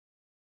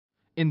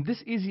In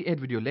this EzEd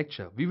video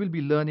lecture, we will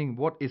be learning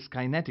what is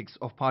kinetics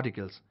of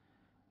particles,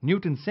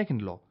 Newton's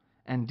second law,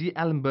 and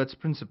D'Alembert's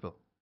principle.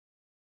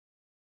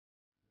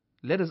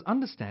 Let us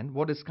understand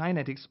what is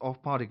kinetics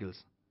of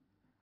particles.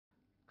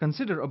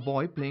 Consider a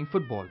boy playing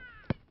football.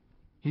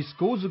 He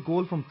scores a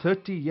goal from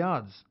 30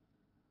 yards.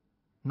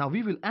 Now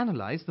we will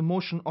analyze the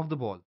motion of the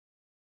ball.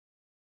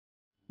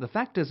 The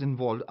factors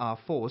involved are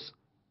force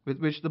with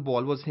which the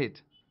ball was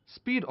hit,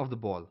 speed of the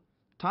ball,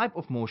 type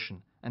of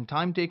motion, and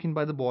time taken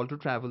by the ball to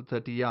travel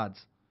 30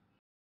 yards.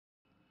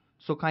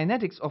 So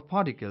kinetics of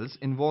particles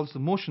involves the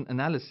motion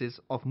analysis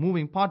of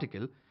moving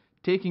particle,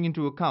 taking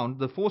into account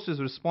the forces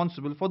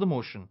responsible for the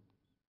motion.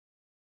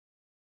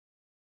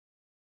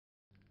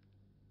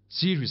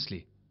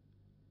 Seriously,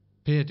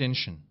 pay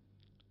attention.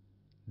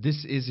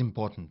 This is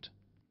important.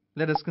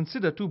 Let us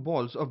consider two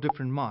balls of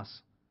different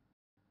mass.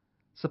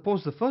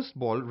 Suppose the first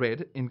ball,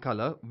 red in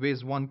color,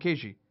 weighs 1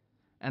 kg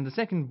and the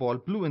second ball,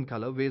 blue in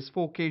color, weighs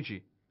 4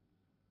 kg.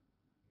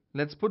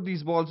 Let's put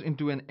these balls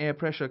into an air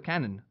pressure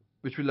cannon,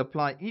 which will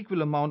apply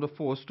equal amount of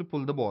force to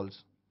pull the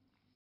balls.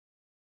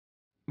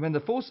 When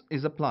the force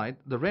is applied,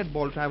 the red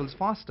ball travels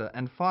faster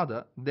and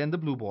farther than the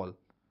blue ball.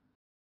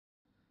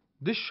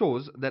 This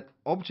shows that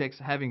objects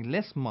having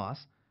less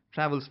mass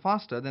travels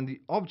faster than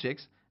the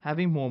objects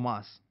having more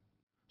mass.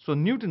 So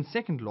Newton's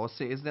second law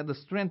says that the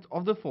strength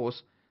of the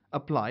force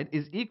applied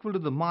is equal to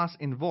the mass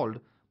involved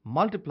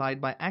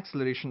multiplied by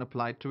acceleration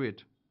applied to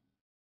it.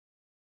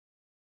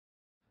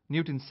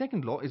 Newton's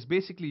second law is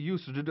basically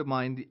used to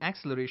determine the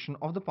acceleration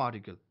of the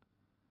particle.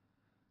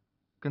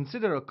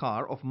 Consider a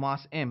car of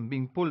mass m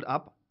being pulled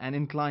up an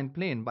inclined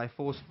plane by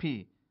force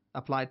P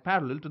applied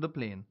parallel to the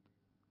plane.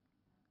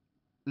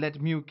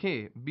 Let mu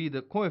k be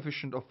the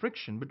coefficient of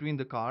friction between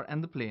the car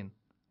and the plane.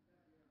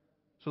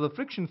 So the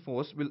friction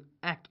force will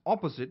act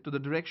opposite to the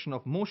direction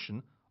of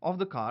motion of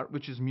the car,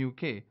 which is mu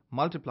k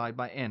multiplied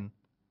by n,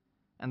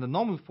 and the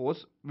normal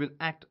force will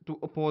act to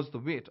oppose the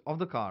weight of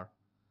the car.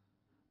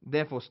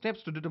 Therefore,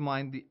 steps to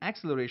determine the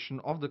acceleration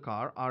of the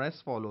car are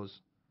as follows.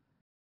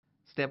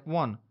 Step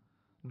 1.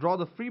 Draw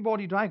the free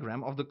body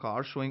diagram of the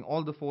car showing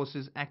all the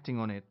forces acting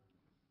on it.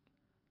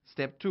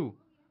 Step 2.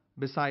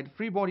 Beside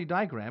free body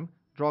diagram,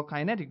 draw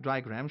kinetic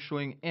diagram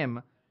showing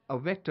m, a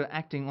vector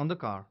acting on the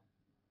car.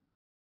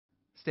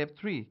 Step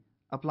 3.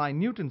 Apply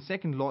Newton's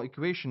second law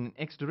equation in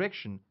x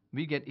direction.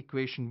 We get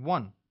equation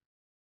 1.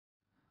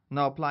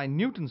 Now apply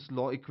Newton's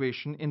law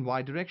equation in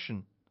y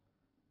direction.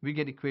 We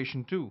get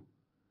equation 2.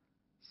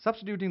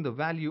 Substituting the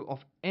value of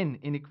n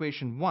in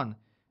equation 1,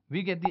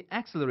 we get the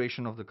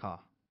acceleration of the car.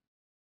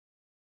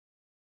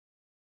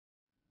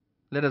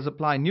 Let us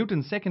apply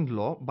Newton's second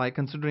law by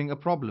considering a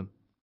problem.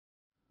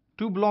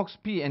 Two blocks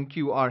P and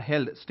Q are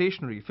held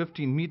stationary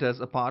 15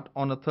 meters apart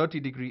on a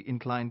 30-degree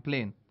inclined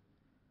plane.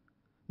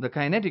 The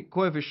kinetic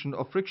coefficient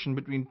of friction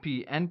between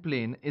P and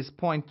plane is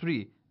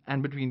 0.3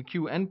 and between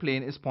Q and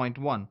plane is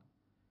 0.1.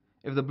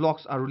 If the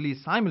blocks are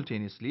released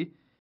simultaneously,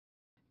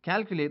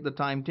 calculate the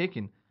time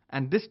taken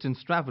and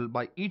distance traveled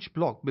by each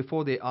block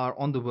before they are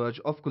on the verge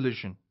of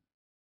collision.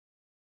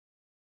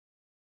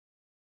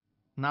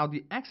 Now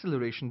the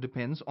acceleration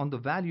depends on the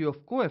value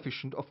of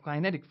coefficient of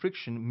kinetic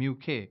friction mu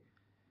k,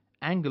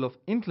 angle of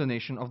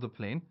inclination of the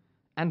plane,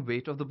 and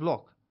weight of the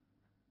block.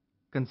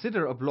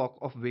 Consider a block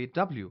of weight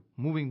W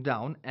moving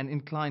down an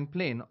inclined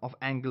plane of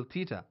angle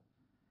theta.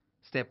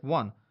 Step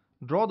 1.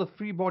 Draw the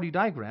free body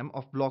diagram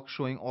of block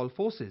showing all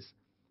forces.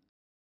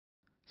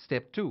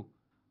 Step 2.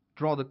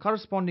 Draw the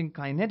corresponding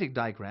kinetic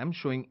diagram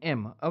showing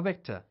m, a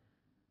vector.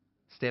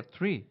 Step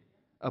 3.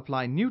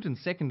 Apply Newton's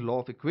second law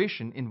of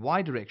equation in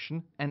y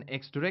direction and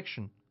x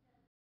direction.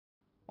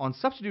 On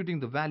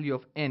substituting the value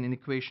of n in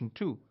equation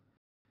 2,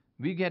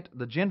 we get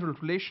the general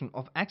relation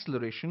of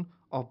acceleration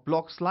of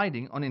block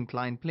sliding on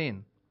inclined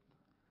plane.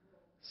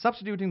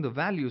 Substituting the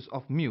values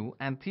of mu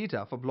and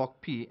theta for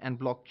block P and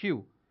block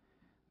Q,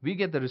 we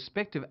get the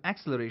respective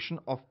acceleration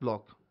of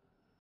block.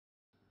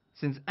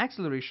 Since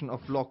acceleration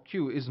of block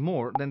Q is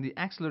more than the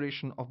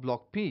acceleration of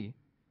block P,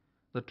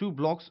 the two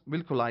blocks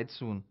will collide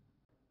soon.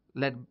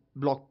 Let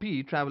block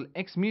P travel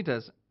x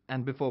meters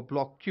and before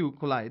block Q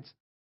collides,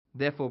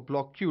 therefore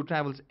block Q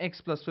travels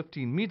x plus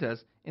 15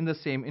 meters in the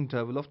same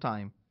interval of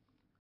time.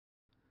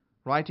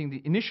 Writing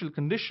the initial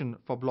condition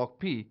for block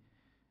P,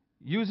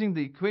 using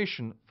the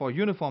equation for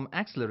uniform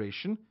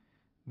acceleration,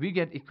 we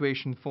get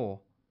equation 4.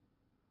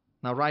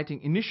 Now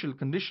writing initial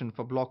condition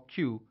for block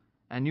Q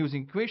and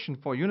using equation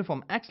for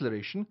uniform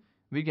acceleration,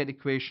 we get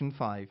equation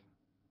 5.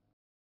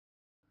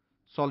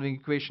 Solving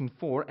equation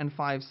 4 and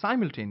 5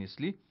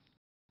 simultaneously,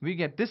 we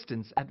get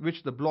distance at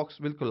which the blocks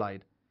will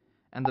collide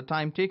and the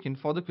time taken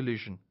for the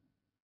collision.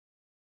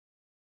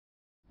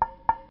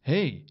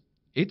 Hey,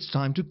 it's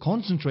time to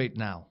concentrate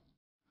now.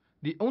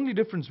 The only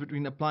difference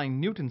between applying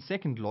Newton's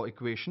second law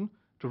equation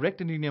to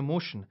rectilinear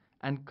motion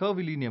and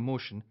curvilinear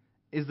motion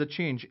is the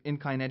change in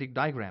kinetic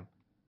diagram.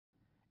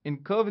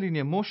 In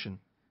curvilinear motion,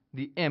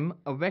 the m,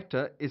 a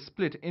vector, is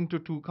split into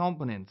two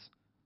components: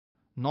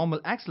 normal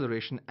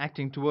acceleration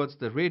acting towards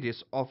the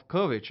radius of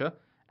curvature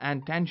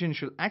and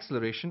tangential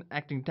acceleration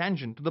acting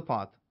tangent to the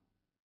path.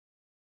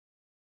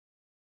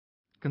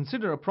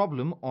 Consider a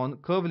problem on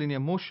curvilinear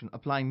motion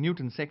applying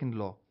Newton's second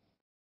law.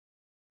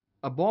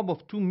 A bob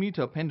of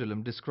 2-meter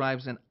pendulum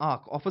describes an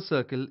arc of a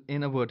circle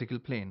in a vertical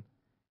plane.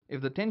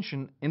 If the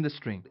tension in the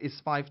string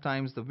is 5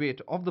 times the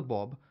weight of the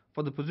bob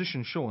for the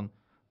position shown,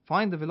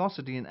 find the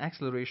velocity and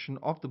acceleration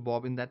of the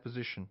bob in that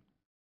position.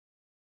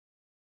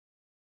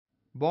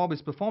 Bob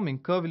is performing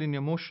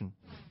curvilinear motion.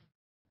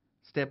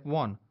 Step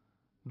 1.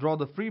 Draw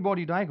the free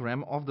body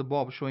diagram of the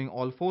bob showing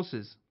all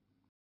forces.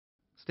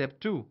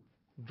 Step 2.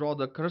 Draw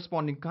the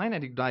corresponding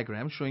kinetic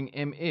diagram showing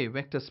MA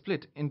vector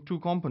split in 2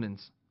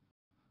 components: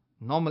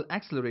 normal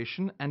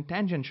acceleration and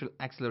tangential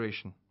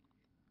acceleration.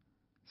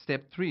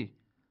 Step 3.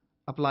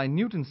 Apply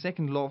Newton's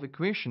second law of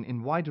equation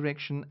in y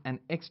direction and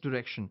x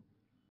direction.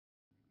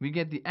 We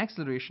get the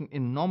acceleration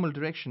in normal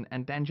direction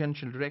and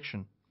tangential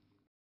direction.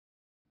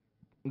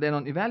 Then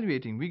on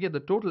evaluating, we get the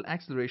total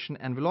acceleration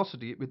and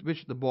velocity with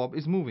which the bob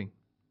is moving.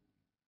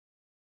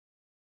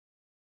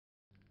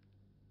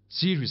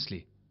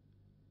 Seriously,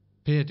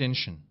 pay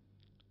attention.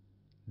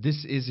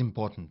 This is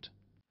important.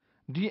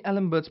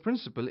 D'Alembert's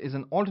principle is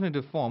an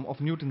alternative form of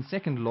Newton's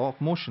second law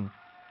of motion,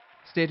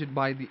 stated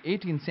by the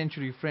 18th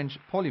century French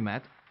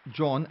polymath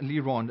Jean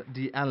Leronde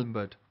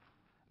d'Alembert.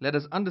 Let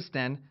us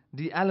understand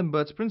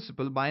D'Alembert's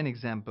principle by an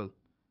example.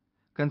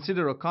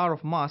 Consider a car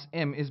of mass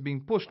m is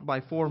being pushed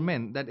by 4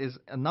 men, that is,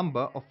 a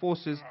number of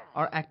forces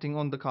are acting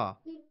on the car.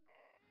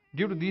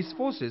 Due to these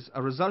forces,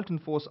 a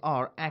resultant force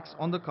R acts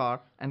on the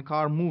car and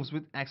car moves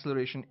with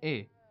acceleration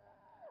A.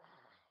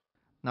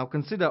 Now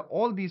consider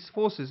all these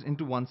forces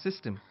into one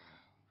system.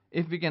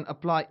 If we can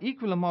apply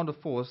equal amount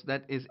of force,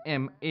 that is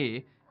ma,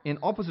 in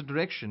opposite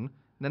direction,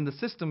 then the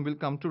system will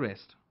come to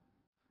rest.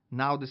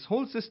 Now this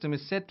whole system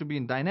is said to be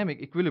in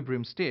dynamic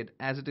equilibrium state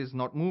as it is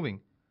not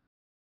moving.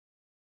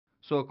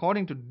 So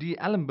according to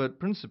D'Alembert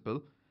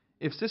principle,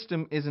 if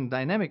system is in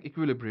dynamic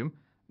equilibrium,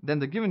 then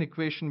the given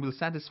equation will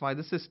satisfy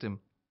the system.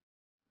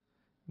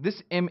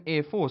 This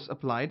ma force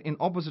applied in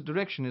opposite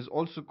direction is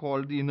also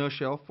called the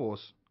inertia of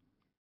force.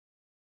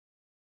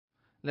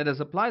 Let us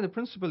apply the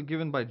principle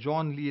given by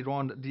Jean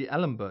Leronde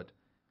d'Alembert.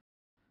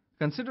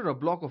 Consider a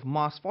block of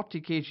mass 40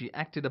 kg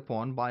acted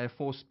upon by a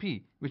force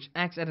P, which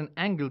acts at an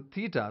angle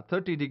theta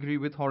 30 degree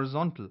with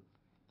horizontal.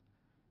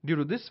 Due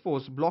to this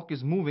force, block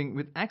is moving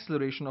with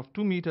acceleration of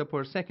 2 meter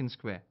per second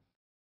square.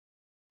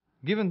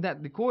 Given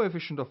that the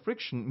coefficient of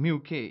friction mu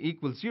k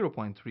equals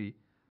 0.3,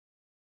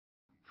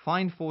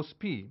 find force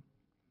P.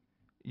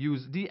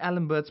 Use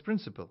D'Alembert's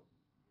principle.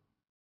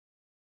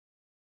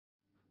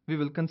 We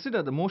will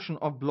consider the motion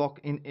of block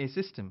in a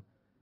system.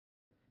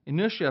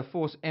 Inertia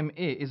force ma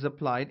is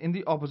applied in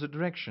the opposite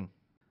direction.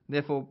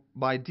 Therefore,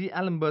 by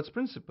D'Alembert's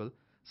principle,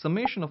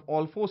 summation of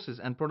all forces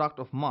and product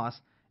of mass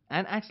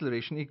and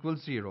acceleration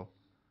equals 0.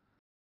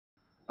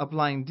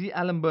 Applying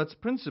D'Alembert's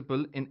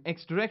principle in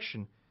x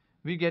direction,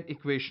 we get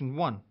equation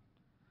 1.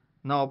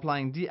 Now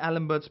applying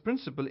D'Alembert's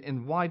principle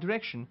in y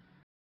direction,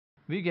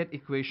 we get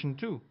equation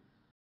 2.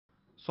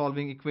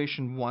 Solving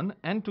equation 1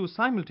 and 2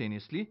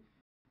 simultaneously,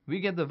 we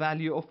get the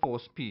value of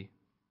force P.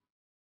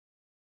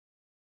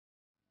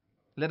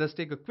 Let us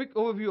take a quick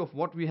overview of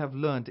what we have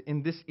learned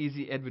in this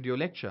EzEd video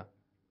lecture.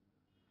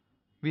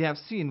 We have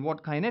seen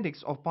what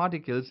kinetics of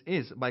particles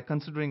is by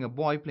considering a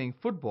boy playing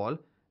football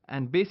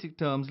and basic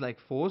terms like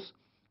force,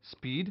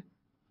 speed,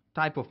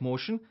 type of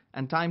motion,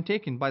 and time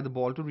taken by the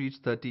ball to reach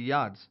 30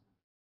 yards.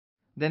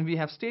 Then we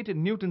have stated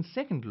Newton's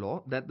second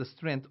law that the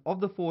strength of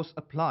the force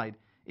applied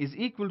is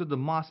equal to the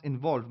mass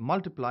involved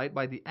multiplied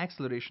by the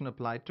acceleration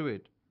applied to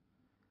it.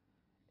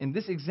 In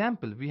this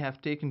example, we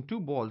have taken 2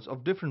 balls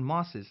of different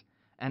masses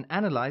and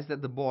analyzed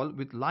that the ball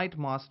with light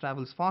mass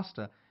travels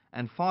faster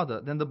and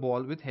farther than the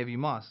ball with heavy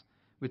mass,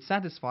 which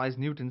satisfies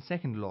Newton's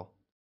second law.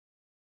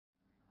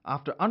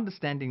 After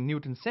understanding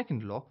Newton's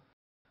second law,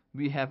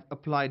 we have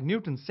applied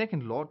Newton's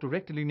second law to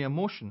rectilinear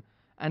motion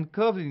and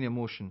curvilinear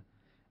motion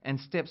and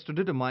steps to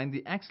determine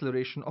the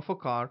acceleration of a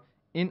car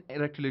in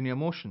rectilinear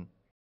motion.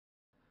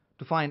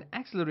 To find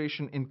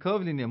acceleration in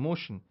curvilinear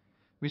motion,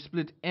 we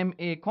split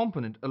ma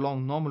component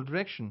along normal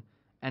direction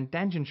and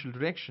tangential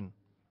direction.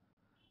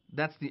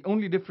 That's the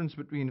only difference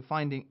between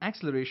finding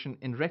acceleration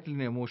in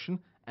rectilinear motion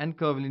and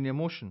curvilinear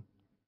motion.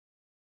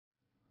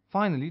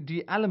 Finally,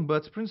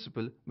 D'Alembert's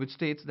principle, which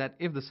states that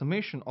if the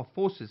summation of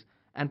forces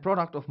and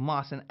product of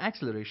mass and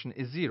acceleration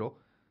is 0,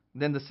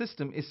 then the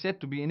system is said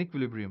to be in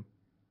equilibrium.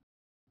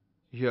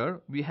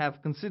 Here we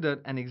have considered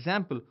an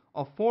example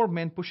of 4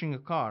 men pushing a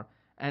car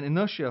and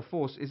inertia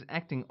force is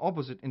acting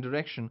opposite in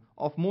direction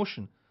of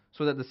motion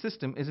so that the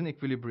system is in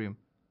equilibrium.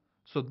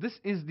 So this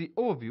is the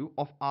overview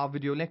of our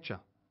video lecture.